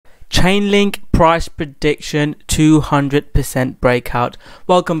Chainlink price prediction 200% breakout.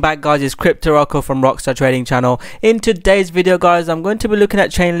 Welcome back guys, it's cryptorocko from Rockstar Trading Channel. In today's video guys, I'm going to be looking at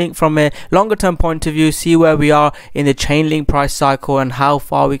Chainlink from a longer term point of view, see where we are in the Chainlink price cycle and how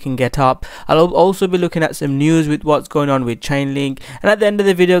far we can get up. I'll also be looking at some news with what's going on with Chainlink, and at the end of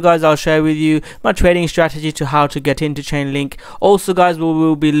the video guys, I'll share with you my trading strategy to how to get into Chainlink. Also guys, we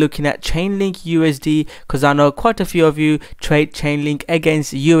will be looking at Chainlink USD because I know quite a few of you trade Chainlink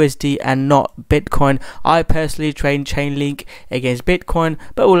against USD and not Bitcoin. I personally trade Chainlink against Bitcoin,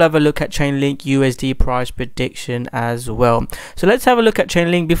 but we'll have a look at Chainlink USD price prediction as well. So let's have a look at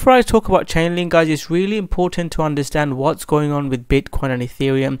Chainlink. Before I talk about Chainlink guys, it's really important to understand what's going on with Bitcoin and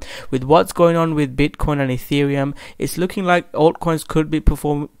Ethereum. With what's going on with Bitcoin and Ethereum, it's looking like altcoins could be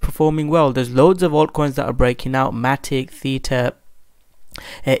performing well. There's loads of altcoins that are breaking out: Matic, Theta,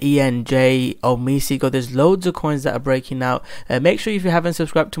 ENJ, Omisigo. There's loads of coins that are breaking out. Make sure if you haven't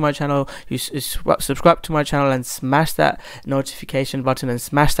subscribed to my channel, you subscribe to my channel and smash that notification button and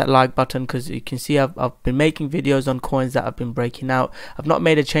smash that like button, because you can see I've been making videos on coins that have been breaking out. I've not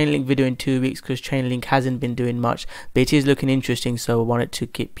made a Chainlink video in 2 weeks because Chainlink hasn't been doing much, but it is looking interesting, so I wanted to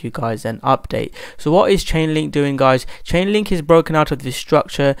keep you guys an update. So what is Chainlink doing guys? Chainlink is broken out of this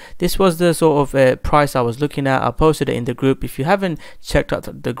structure. This was the sort of price I was looking at. I posted it in the group. If you haven't checked out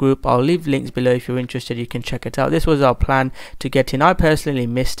the group, I'll leave links below. If you're interested, you can check it out. This was our plan to get in. I personally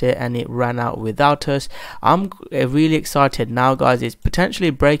missed it and it ran out without us. I'm really excited now guys. It's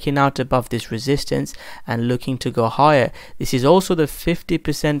potentially breaking out above this resistance and looking to go higher. This is also the 50%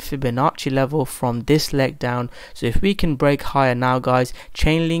 Fibonacci level from this leg down, so if we can break higher now guys,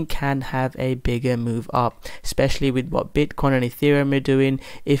 Chainlink can have a bigger move up, especially with what Bitcoin and Ethereum are doing.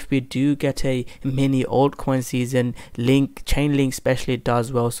 If we do get a mini altcoin season, Chainlink especially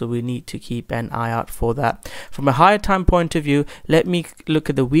does well, so we need to keep an eye out for that. From a higher time point of view, let me look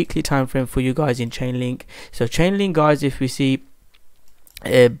at the weekly time frame for you guys in Chainlink. So Chainlink guys, if we see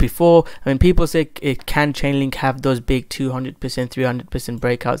before, I mean, people say can Chainlink have those big 200%, 300%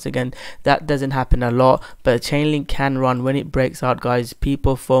 breakouts again? That doesn't happen a lot, but Chainlink can run when it breaks out guys.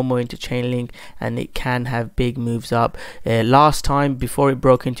 People FOMO into Chainlink and it can have big moves up. Last time before it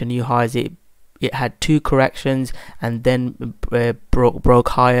broke into new highs, it had 2 corrections and then broke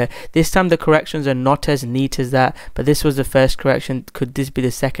higher. This time the corrections are not as neat as that, but this was the first correction. Could this be the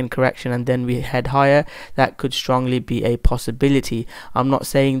second correction and then we head higher? That could strongly be a possibility. I'm not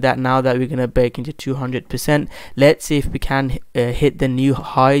saying that now that we're going to break into 200%. Let's see if we can hit the new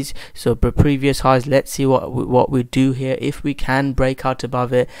highs, so the previous highs. Let's see what we do here. If we can break out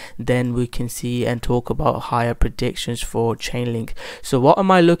above it, then we can see and talk about higher predictions for Chainlink. So what am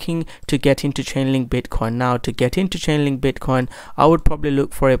I looking to get into Chainlink Bitcoin now? To get into Chainlink Bitcoin, I would probably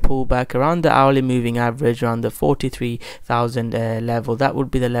look for a pullback around the hourly moving average, around the 43,000 level. That would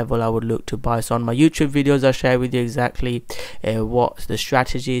be the level I would look to buy. So on my YouTube videos, I share with you exactly what the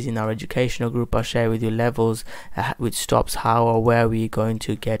strategies. In our educational group, I share with you levels, which stops, how or where we're going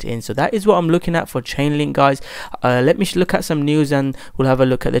to get in. So that is what I'm looking at for Chainlink guys. Let me look at some news and we'll have a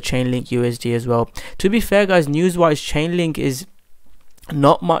look at the Chainlink USD as well. To be fair guys, news wise, Chainlink is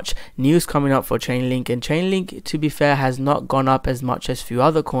not much news coming up for Chainlink, and Chainlink, to be fair, has not gone up as much as few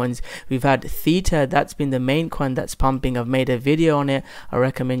other coins. We've had Theta, that's been the main coin that's pumping. I've made a video on it, I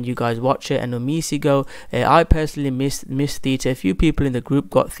recommend you guys watch it. And Omisigo, I personally missed Theta. A few people in the group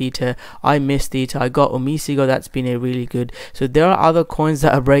got Theta, I missed Theta. I got Omisigo, that's been a really good. So there are other coins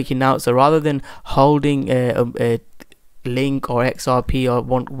that are breaking out, so rather than holding Link or XRP or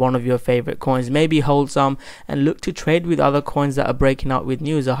one of your favorite coins, maybe hold some and look to trade with other coins that are breaking out with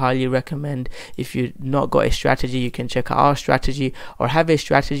news. I highly recommend, if you've not got a strategy, you can check out our strategy or have a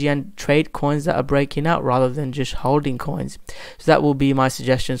strategy and trade coins that are breaking out rather than just holding coins. So that will be my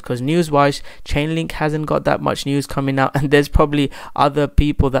suggestions, because news wise, Chainlink hasn't got that much news coming out, and there's probably other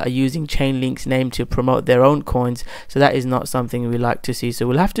people that are using Chainlink's name to promote their own coins, so that is not something we like to see. So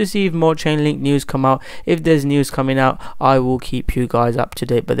we'll have to see if more Chainlink news come out. If there's news coming out, I will keep you guys up to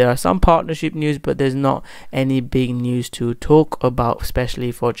date, but there are some partnership news, but there's not any big news to talk about,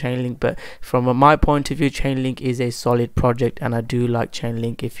 especially for Chainlink. But from my point of view, Chainlink is a solid project and I do like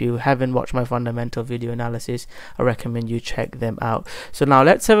Chainlink. If you haven't watched my fundamental video analysis, I recommend you check them out. So now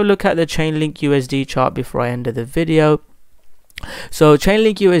let's have a look at the Chainlink USD chart before I end the video. So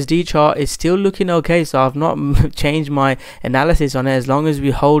Chainlink USD chart is still looking okay, so I've not changed my analysis on it. As long as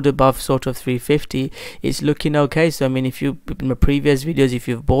we hold above sort of 350, it's looking okay. So I mean, if you, in my previous videos, if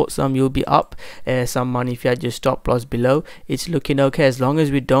you've bought some, you'll be up some money. If you had your stop loss below, it's looking okay. As long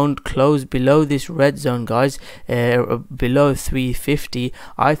as we don't close below this red zone, guys, below 350,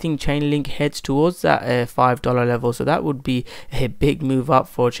 I think Chainlink heads towards that $5 level. So that would be a big move up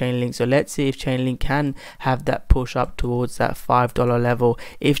for Chainlink. So let's see if Chainlink can have that push up towards that $5 level.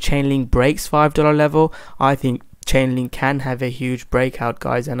 If Chainlink breaks $5 level, I think Chainlink can have a huge breakout,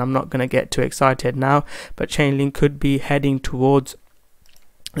 guys, and I'm not going to get too excited now, but Chainlink could be heading towards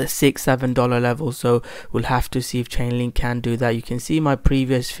the $6-7 level. So we'll have to see if Chainlink can do that. You can see my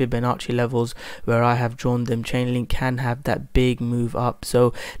previous Fibonacci levels where I have drawn them. Chainlink can have that big move up,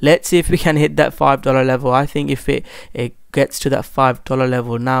 so let's see if we can hit that $5 level. I think if it gets to that $5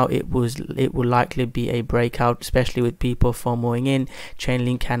 level now, it will likely be a breakout, especially with people FOMOing in.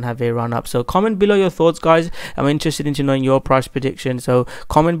 Chainlink can have a run up. So comment below your thoughts, guys. I'm interested in knowing your price prediction. So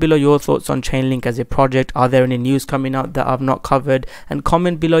comment below your thoughts on Chainlink as a project. Are there any news coming out that I've not covered? And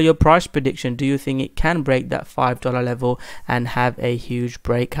comment below your price prediction. Do you think it can break that $5 level and have a huge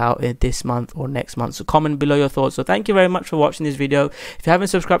breakout in this month or next month? So comment below your thoughts. So thank you very much for watching this video. If you haven't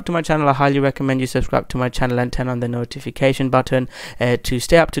subscribed to my channel, I highly recommend you subscribe to my channel and turn on the notification button to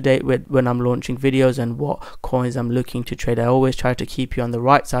stay up to date with when I'm launching videos and what coins I'm looking to trade. I always try to keep you on the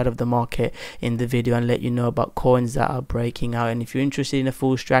right side of the market in the video and let you know about coins that are breaking out. And if you're interested in a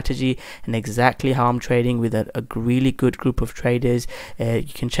full strategy and exactly how I'm trading with a really good group of traders, you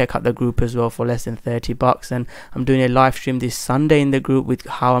can check out the group as well for less than $30. And I'm doing a live stream this Sunday in the group with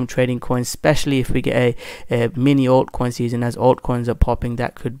how I'm trading coins, especially if we get a mini altcoin season. As altcoins are popping,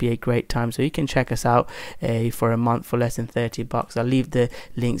 that could be a great time. So you can check us out for a month for less than $30. I'll leave the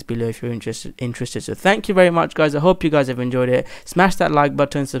links below if you're interested. So thank you very much, guys. I hope you guys have enjoyed it. Smash that like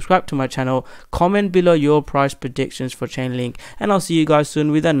button, subscribe to my channel, comment below your price predictions for Chainlink, and I'll see you guys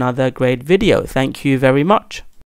soon with another great video. Thank you very much.